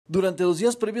Durante los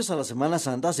días previos a la Semana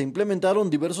Santa se implementaron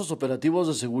diversos operativos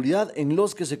de seguridad en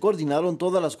los que se coordinaron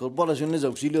todas las corporaciones de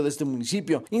auxilio de este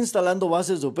municipio, instalando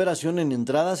bases de operación en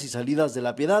entradas y salidas de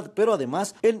La Piedad, pero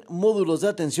además en módulos de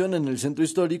atención en el centro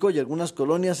histórico y algunas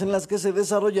colonias en las que se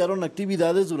desarrollaron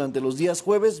actividades durante los días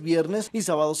jueves, viernes y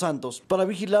sábados santos, para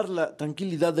vigilar la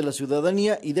tranquilidad de la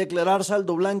ciudadanía y declarar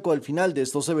saldo blanco al final de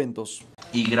estos eventos.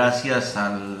 Y gracias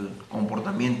al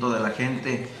comportamiento de la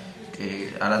gente,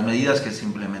 a las medidas que se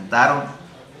implementaron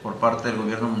por parte del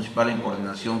gobierno municipal en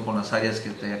coordinación con las áreas que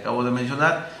te acabo de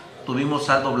mencionar, tuvimos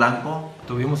saldo blanco.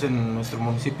 Tuvimos en nuestro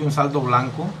municipio un saldo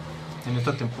blanco en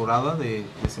esta temporada de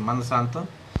Semana Santa,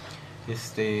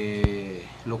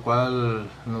 lo cual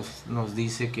nos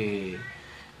dice que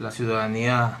la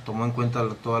ciudadanía tomó en cuenta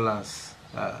todas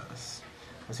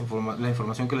la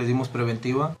información que les dimos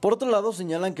preventiva. Por otro lado,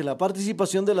 señalan que la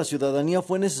participación de la ciudadanía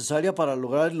fue necesaria para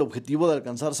lograr el objetivo de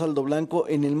alcanzar saldo blanco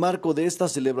en el marco de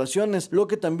estas celebraciones, lo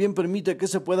que también permite que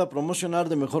se pueda promocionar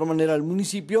de mejor manera al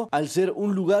municipio al ser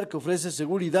un lugar que ofrece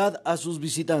seguridad a sus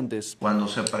visitantes. Cuando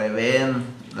se prevén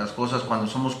las cosas, cuando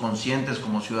somos conscientes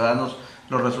como ciudadanos,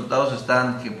 los resultados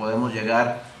están que podemos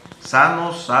llegar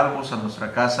sanos, salvos a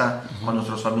nuestra casa, con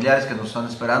nuestros familiares que nos están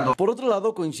esperando. Por otro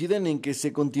lado, coinciden en que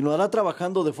se continuará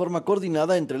trabajando de forma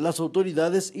coordinada entre las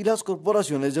autoridades y las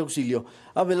corporaciones de auxilio.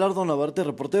 Abelardo Navarrete,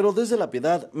 reportero desde La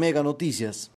Piedad, Mega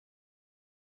Noticias.